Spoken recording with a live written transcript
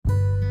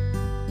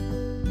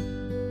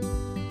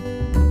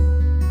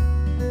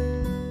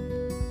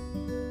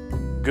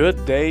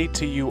Good day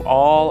to you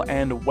all,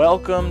 and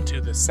welcome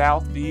to the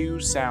Southview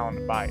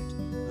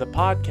Soundbite, the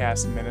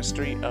podcast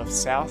ministry of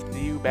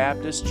Southview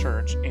Baptist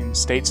Church in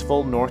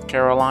Statesville, North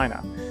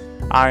Carolina.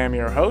 I am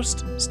your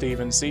host,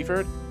 Stephen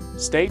Seaford.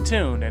 Stay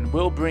tuned, and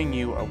we'll bring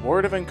you a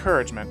word of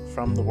encouragement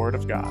from the Word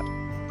of God.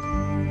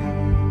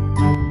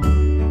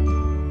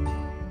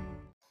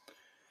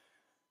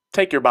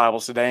 Take your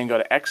Bibles today and go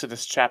to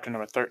Exodus chapter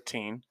number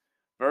 13,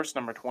 verse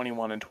number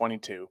 21 and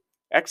 22.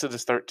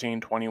 Exodus 13,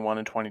 21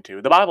 and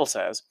 22. The Bible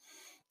says,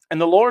 "And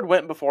the Lord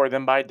went before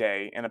them by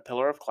day in a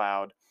pillar of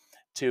cloud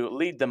to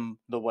lead them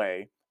the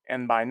way,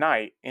 and by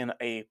night in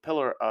a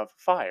pillar of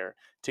fire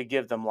to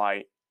give them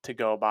light to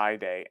go by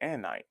day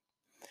and night.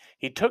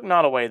 He took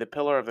not away the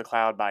pillar of the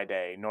cloud by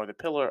day, nor the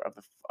pillar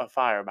of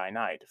fire by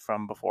night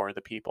from before the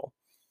people."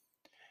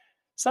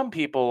 Some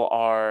people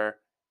are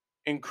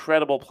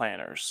incredible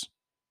planners.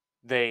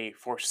 They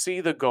foresee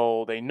the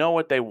goal, they know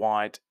what they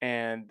want,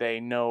 and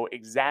they know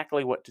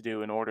exactly what to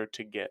do in order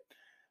to get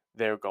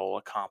their goal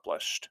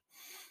accomplished.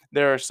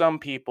 There are some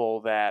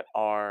people that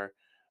are,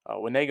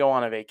 when they go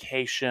on a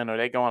vacation or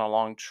they go on a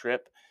long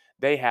trip,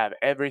 they have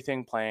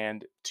everything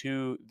planned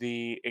to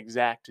the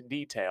exact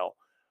detail,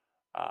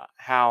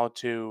 how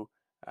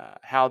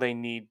they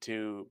need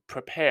to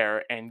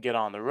prepare and get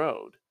on the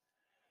road.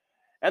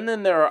 And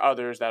then there are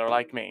others that are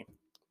like me,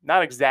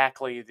 not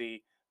exactly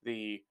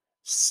the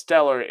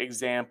stellar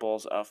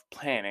examples of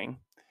planning,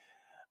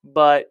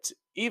 but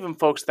even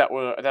folks that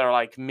are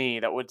like me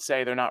that would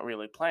say they're not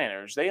really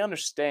planners, they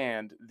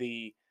understand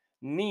the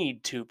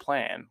need to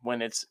plan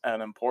when it's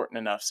an important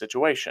enough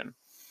situation.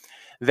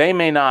 They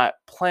may not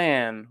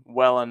plan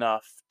well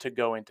enough to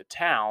go into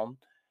town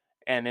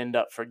and end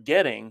up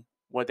forgetting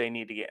what they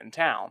need to get in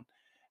town.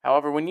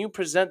 However, when you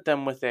present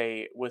them with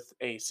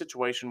a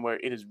situation where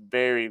it is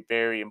very,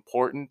 very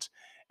important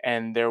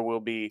and there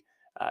will be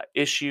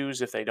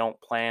issues if they don't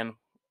plan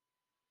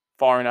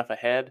far enough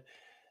ahead,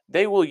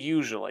 they will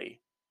usually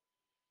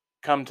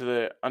come to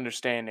the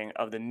understanding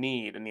of the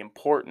need and the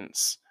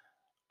importance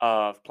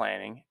of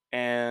planning,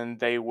 and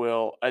they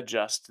will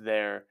adjust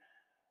their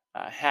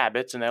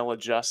habits and they'll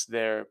adjust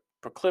their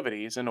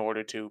proclivities in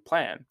order to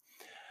plan.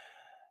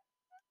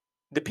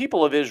 The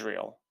people of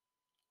Israel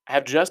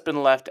have just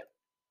been left,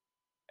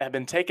 have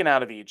been taken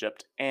out of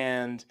Egypt,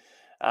 and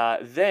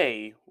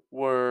they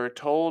were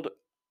told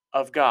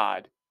of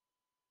God,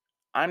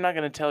 "I'm not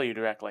going to tell you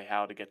directly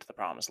how to get to the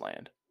promised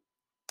land.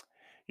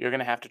 You're going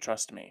to have to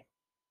trust me.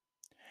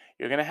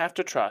 You're going to have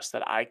to trust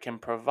that I can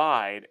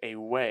provide a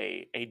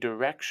way, a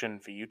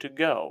direction for you to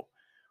go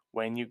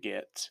when you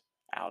get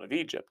out of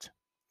Egypt."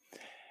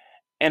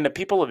 And the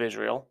people of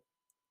Israel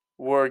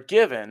were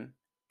given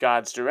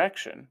God's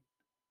direction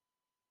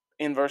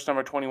in verse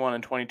number 21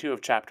 and 22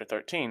 of chapter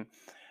 13,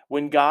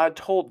 when God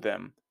told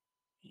them,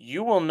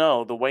 "You will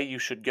know the way you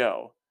should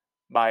go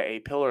by a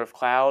pillar of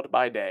cloud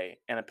by day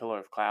and a pillar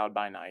of cloud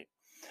by night.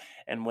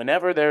 And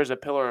whenever there's a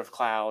pillar of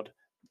cloud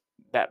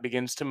that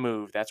begins to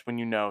move, that's when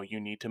you know you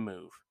need to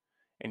move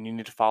and you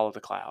need to follow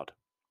the cloud.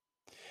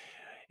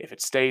 If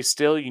it stays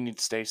still, you need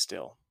to stay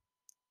still.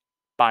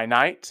 By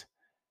night,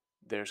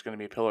 there's going to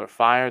be a pillar of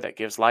fire that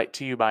gives light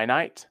to you by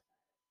night.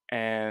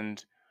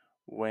 And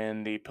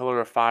when the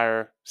pillar of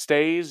fire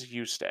stays,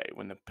 you stay.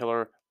 When the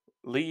pillar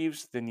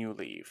leaves, then you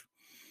leave."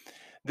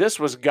 This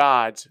was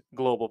God's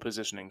global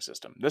positioning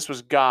system. This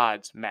was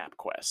God's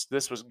MapQuest.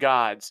 This was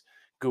God's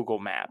Google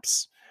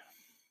Maps.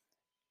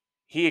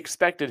 He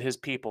expected his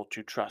people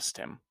to trust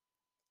him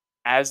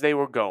as they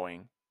were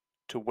going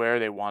to where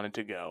they wanted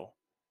to go.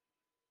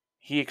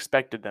 He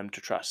expected them to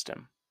trust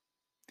him.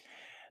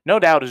 No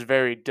doubt it's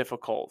very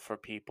difficult for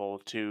people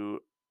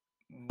to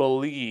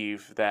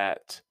believe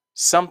that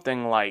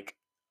something like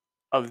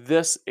of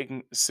this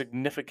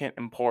significant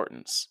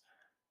importance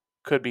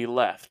could be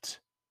left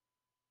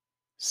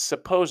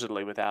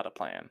supposedly without a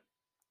plan.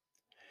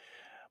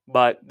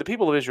 But the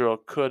people of Israel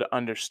could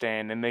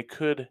understand and they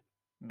could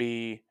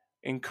be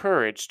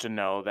encouraged to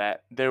know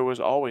that there was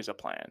always a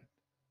plan.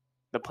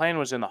 The plan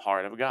was in the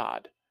heart of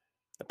God.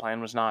 The plan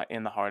was not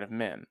in the heart of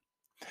men.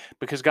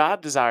 Because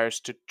God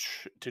desires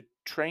to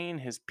train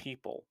his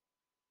people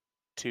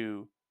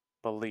to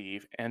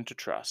believe and to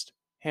trust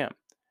him.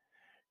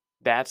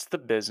 That's the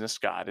business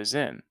God is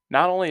in.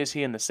 Not only is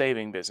he in the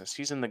saving business,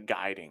 he's in the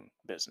guiding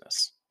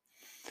business.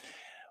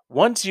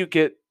 Once you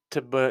get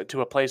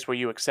to a place where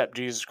you accept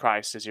Jesus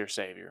Christ as your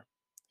Savior,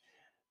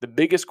 the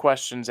biggest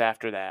questions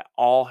after that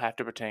all have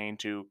to pertain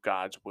to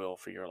God's will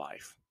for your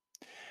life.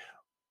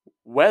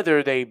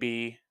 Whether they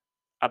be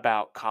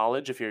about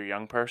college if you're a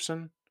young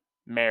person,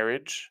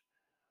 marriage,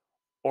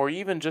 or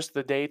even just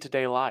the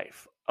day-to-day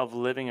life of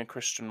living a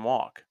Christian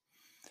walk.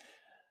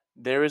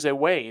 There is a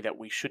way that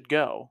we should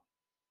go,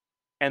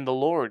 and the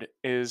Lord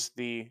is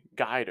the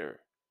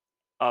guider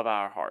of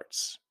our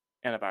hearts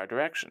and of our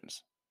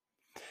directions.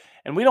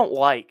 And we don't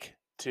like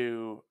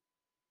to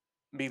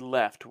be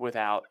left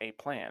without a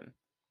plan.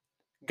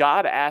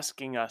 God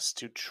asking us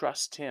to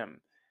trust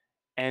him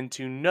and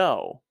to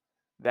know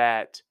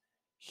that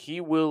he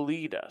will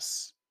lead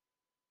us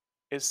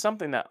is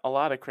something that a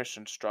lot of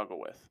Christians struggle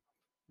with.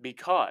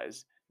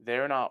 because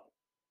they're not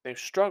they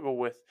struggle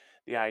with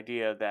the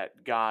idea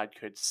that God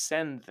could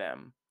send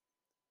them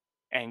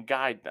and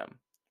guide them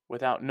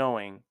without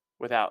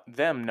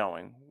them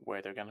knowing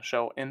where they're going to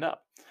show end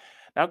up.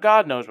 Now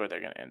God knows where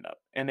they're going to end up,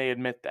 and they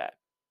admit that,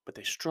 but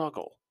they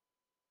struggle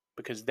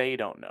because they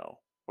don't know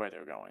where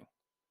they're going.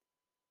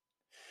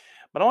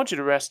 But I want you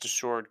to rest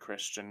assured,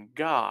 Christian,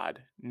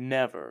 God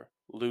never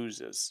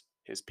loses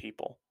his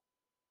people.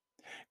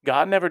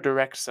 God never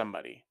directs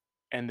somebody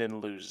and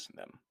then loses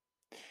them.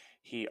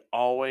 He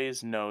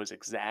always knows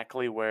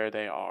exactly where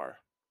they are.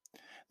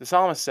 The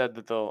psalmist said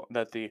that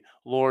the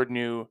Lord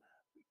knew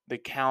the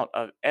count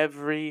of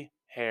every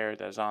hair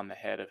that is on the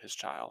head of his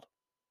child.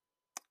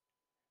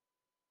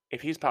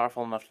 If he's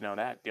powerful enough to know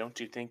that, don't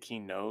you think he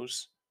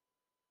knows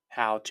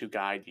how to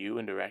guide you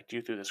and direct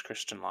you through this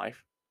Christian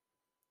life?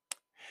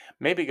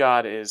 Maybe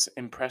God is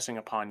impressing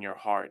upon your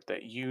heart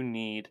that you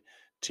need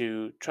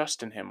to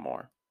trust in him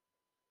more.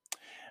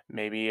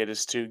 Maybe it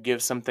is to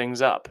give some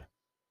things up.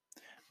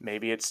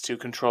 Maybe it's to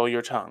control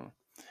your tongue.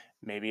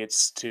 Maybe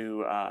it's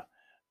to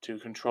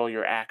control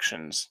your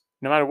actions.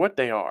 No matter what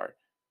they are,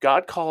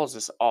 God calls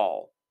us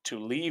all to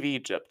leave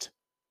Egypt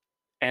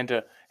and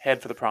to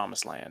head for the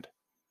promised land,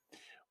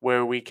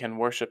 where we can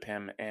worship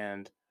him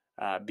and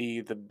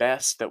be the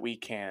best that we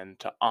can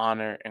to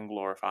honor and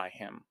glorify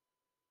him.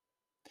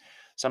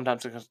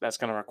 Sometimes that's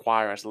going to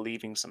require us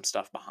leaving some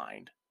stuff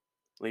behind,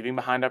 leaving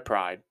behind our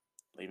pride,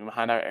 leaving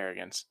behind our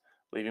arrogance,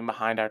 leaving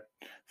behind our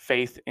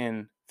faith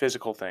in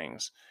physical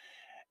things.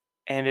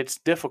 And it's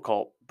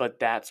difficult, but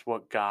that's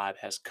what God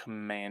has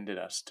commanded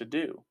us to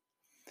do.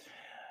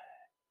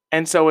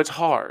 And so it's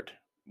hard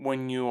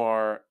when you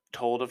are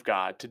told of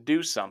God to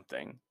do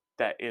something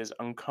that is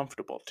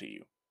uncomfortable to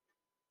you.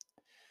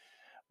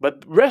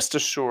 But rest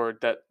assured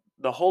that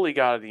the holy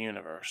God of the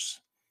universe,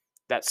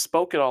 that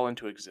spoke it all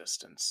into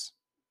existence,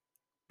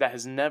 that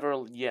has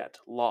never yet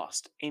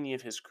lost any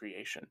of his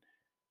creation,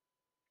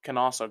 can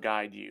also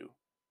guide you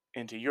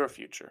into your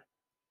future,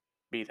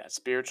 be that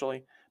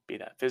spiritually, be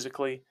that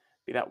physically,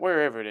 be that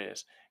wherever it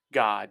is.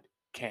 God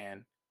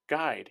can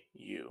guide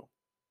you.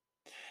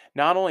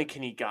 Not only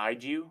can he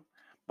guide you,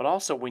 but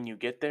also when you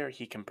get there,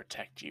 he can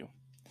protect you.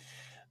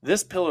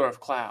 This pillar of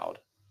cloud,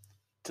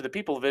 to the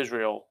people of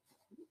Israel,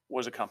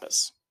 was a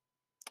compass.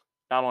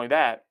 Not only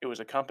that, it was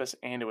a compass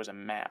and it was a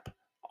map,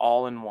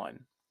 all in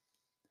one.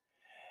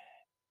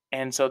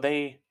 And so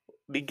they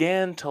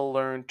began to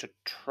learn to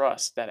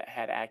trust that it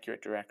had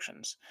accurate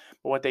directions.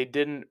 But what they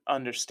didn't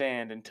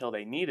understand until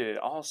they needed it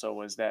also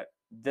was that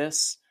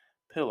this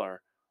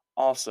pillar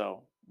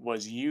also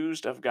was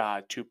used of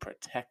God to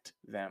protect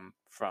them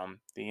from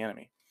the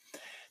enemy.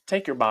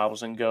 Take your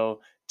Bibles and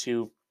go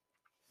to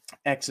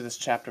Exodus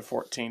chapter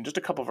 14, just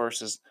a couple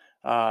verses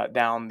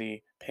down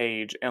the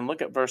page, and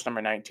look at verse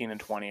number 19 and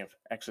 20 of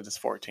Exodus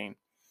 14.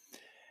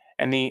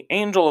 And the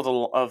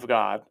angel of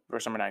God,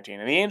 verse number 19,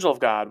 and the angel of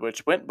God,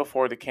 which went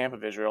before the camp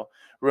of Israel,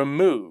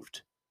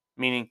 removed,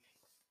 meaning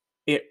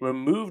it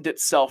removed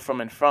itself from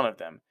in front of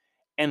them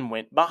and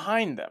went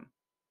behind them.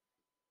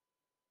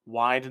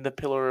 Why did the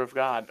pillar of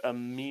God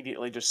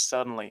immediately just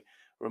suddenly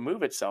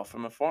remove itself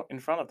from in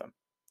front of them?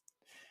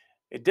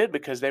 It did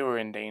because they were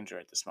in danger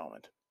at this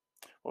moment.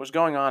 What was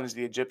going on is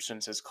the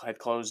Egyptians had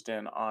closed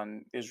in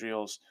on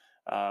Israel's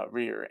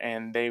rear,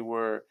 and they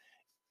were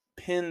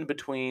pinned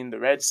between the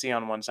Red Sea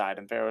on one side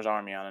and Pharaoh's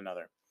army on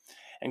another.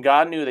 And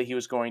God knew that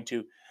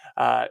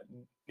uh,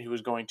 he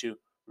was going to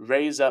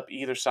raise up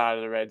either side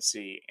of the Red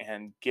Sea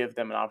and give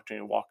them an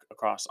opportunity to walk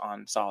across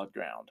on solid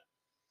ground.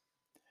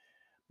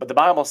 But the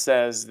Bible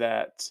says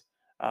that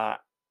uh,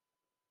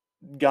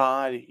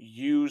 God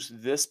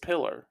used this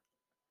pillar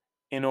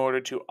in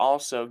order to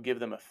also give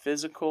them a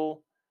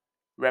physical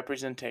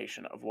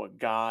representation of what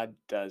God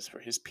does for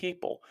his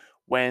people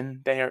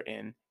when they are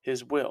in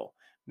his will.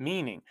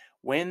 Meaning,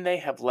 when they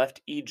have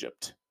left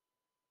Egypt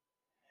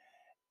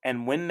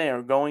and when they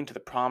are going to the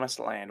promised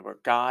land where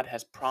God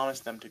has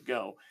promised them to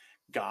go,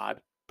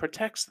 God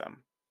protects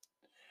them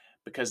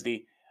because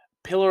the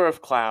pillar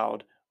of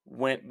cloud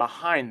went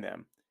behind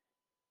them.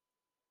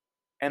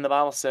 And the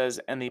Bible says,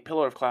 and the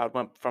pillar of cloud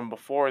went from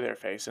before their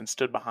face and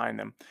stood behind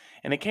them.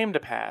 And it came to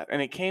pass,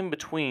 and it came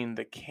between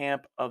the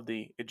camp of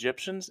the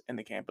Egyptians and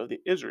the camp of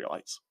the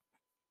Israelites.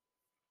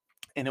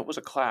 And it was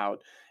a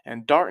cloud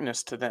and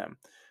darkness to them,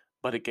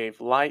 but it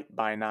gave light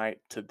by night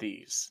to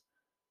these,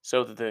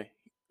 so that the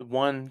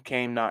one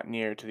came not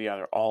near to the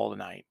other all the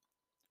night.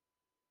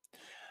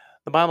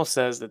 The Bible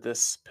says that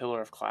this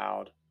pillar of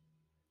cloud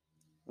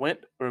went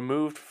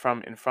removed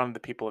from in front of the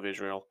people of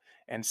Israel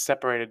and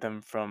separated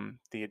them from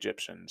the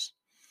Egyptians.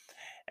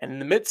 And in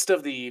the midst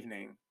of the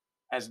evening,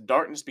 as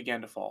darkness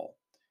began to fall,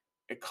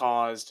 it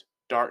caused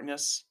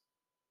darkness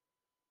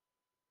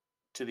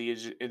to the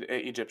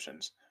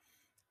Egyptians,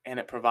 and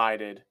it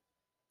provided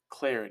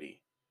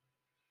clarity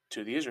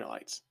to the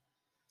Israelites.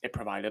 It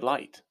provided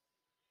light.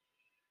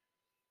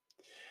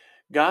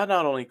 God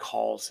not only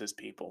calls his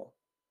people,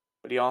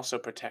 but he also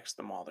protects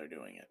them while they're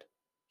doing it.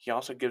 He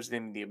also gives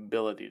them the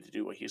ability to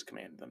do what he's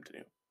commanded them to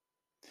do.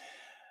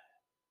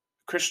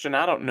 Christian,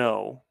 I don't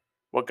know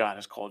what God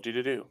has called you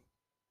to do.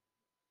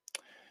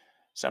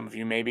 Some of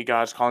you, maybe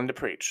God's calling to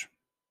preach.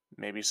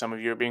 Maybe some of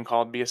you are being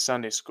called to be a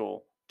Sunday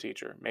school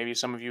teacher. Maybe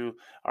some of you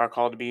are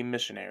called to be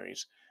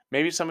missionaries.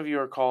 Maybe some of you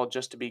are called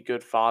just to be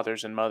good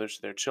fathers and mothers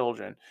to their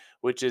children,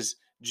 which is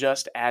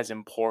just as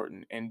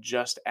important and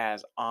just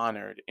as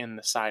honored in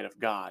the sight of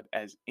God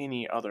as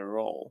any other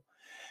role.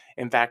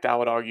 In fact, I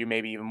would argue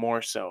maybe even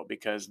more so,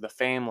 because the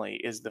family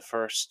is the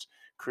first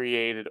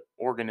created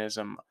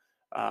organism,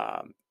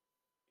 um,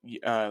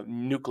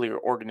 nuclear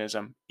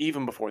organism,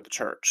 even before the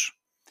church.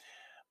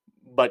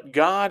 But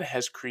God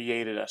has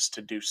created us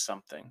to do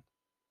something.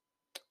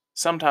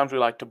 Sometimes we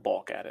like to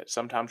balk at it.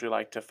 Sometimes we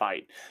like to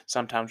fight.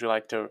 Sometimes we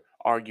like to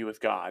argue with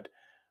God.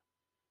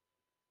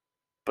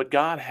 But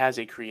God has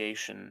a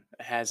creation,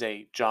 has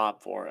a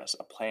job for us,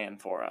 a plan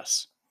for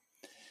us.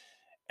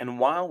 And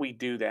while we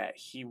do that,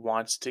 He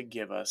wants to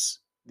give us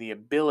the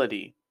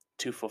ability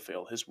to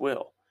fulfill His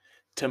will,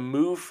 to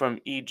move from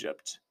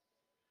Egypt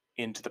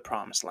into the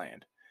promised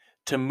land,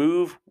 to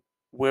move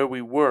where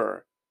we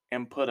were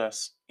and put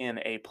us in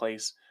a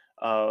place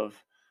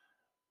of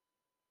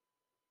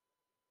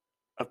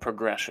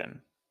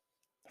progression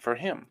for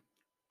Him,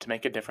 to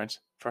make a difference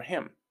for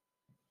Him.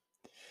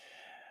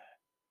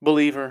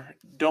 Believer,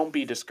 don't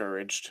be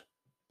discouraged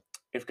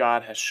if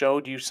God has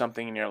showed you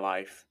something in your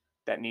life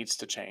that needs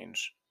to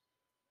change,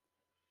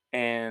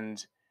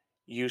 and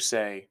you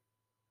say,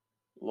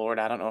 Lord,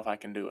 I don't know if I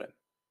can do it.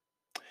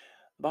 The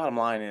bottom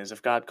line is,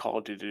 if God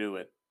called you to do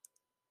it,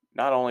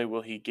 not only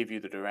will He give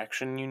you the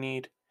direction you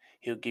need,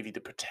 He'll give you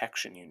the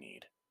protection you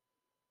need.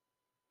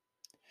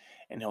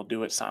 And He'll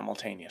do it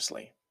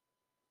simultaneously,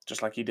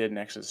 just like He did in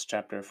Exodus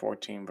chapter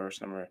 14, verse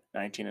number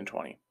 19 and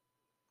 20.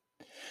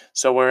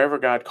 So wherever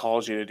God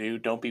calls you to do,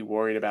 don't be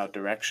worried about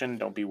direction.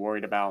 Don't be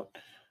worried about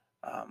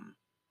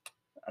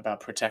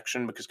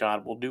protection, because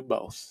God will do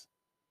both.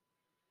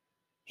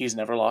 He's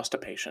never lost a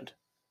patient,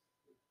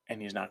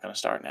 and He's not going to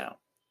start now.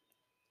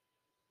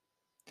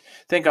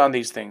 Think on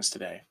these things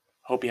today.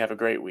 Hope you have a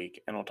great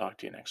week, and we'll talk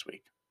to you next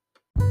week.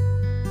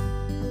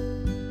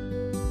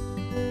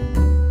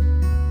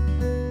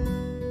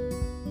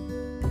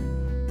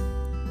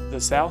 The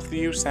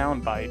Southview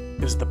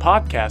Soundbite is the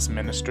podcast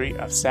ministry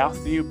of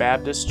Southview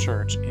Baptist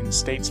Church in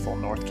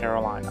Statesville, North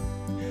Carolina.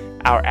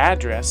 Our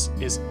address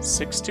is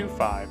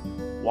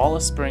 625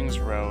 Wallace Springs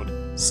Road,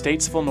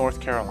 Statesville, North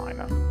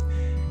Carolina.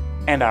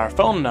 And our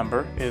phone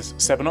number is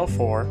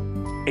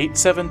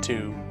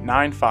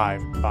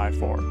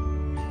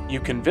 704-872-9554. You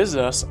can visit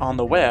us on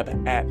the web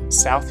at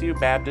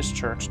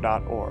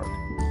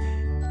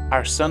southviewbaptistchurch.org.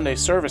 Our Sunday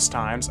service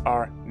times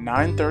are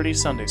 9:30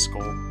 Sunday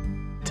School,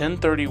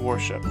 10:30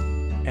 Worship,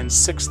 and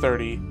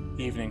 6:30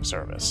 Evening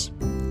Service.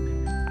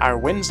 Our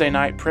Wednesday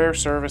night prayer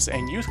service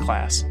and youth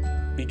class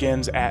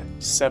begins at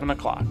 7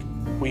 o'clock.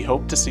 We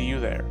hope to see you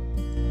there.